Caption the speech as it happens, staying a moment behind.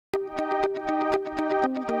I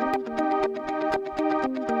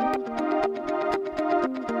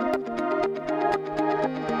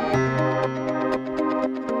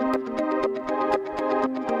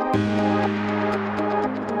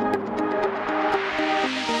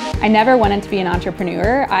never wanted to be an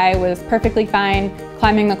entrepreneur. I was perfectly fine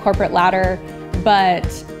climbing the corporate ladder,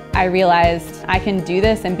 but I realized I can do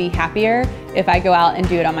this and be happier if I go out and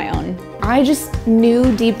do it on my own. I just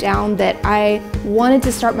knew deep down that I wanted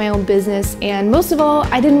to start my own business, and most of all,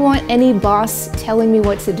 I didn't want any boss telling me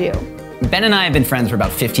what to do. Ben and I have been friends for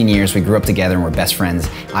about 15 years. We grew up together and we're best friends.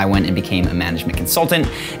 I went and became a management consultant,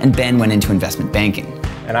 and Ben went into investment banking.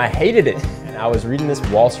 And I hated it. And I was reading this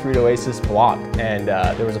Wall Street Oasis blog, and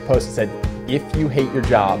there was a post that said, if you hate your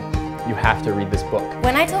job, you have to read this book.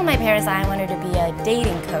 When I told my parents I wanted to be a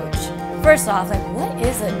dating coach, first off, like, what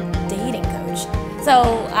is a dating coach?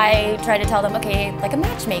 So I tried to tell them, okay, like a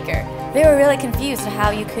matchmaker. They were really confused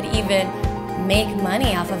how you could even make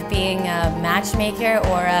money off of being a matchmaker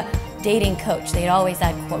or a dating coach. They'd always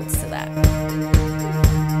add quotes to that.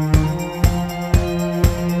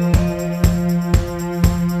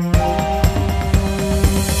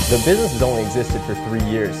 The business has only existed for 3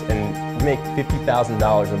 years, and we make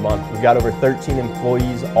 $50,000 a month. We've got over 13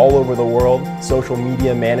 employees all over the world, social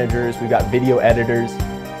media managers, we've got video editors.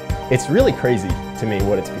 It's really crazy to me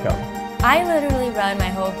what it's become. I literally run my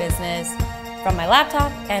whole business from my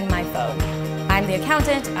laptop and my phone. I'm the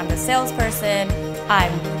accountant, I'm the salesperson,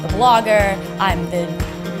 I'm the blogger, I'm the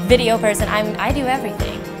video person, I do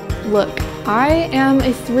everything. Look, I am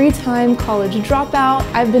a 3-time college dropout.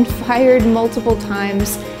 I've been fired multiple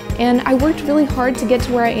times, and I worked really hard to get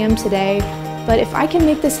to where I am today. But if I can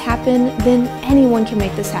make this happen, then anyone can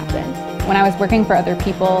make this happen. When I was working for other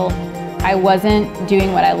people, I wasn't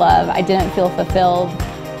doing what I love. I didn't feel fulfilled,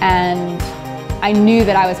 and I knew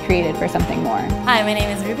that I was created for something more. Hi, my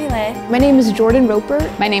name is Ruby Lay. My name is Jordan Roper.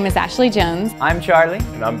 My name is Ashley Jones. I'm Charlie.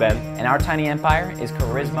 And I'm Ben. And our tiny empire is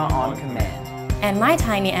charisma on command. And my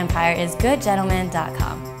tiny empire is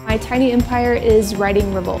goodgentleman.com. My tiny empire is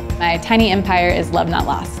writing Revolt. My tiny empire is Love Not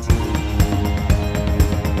Lost.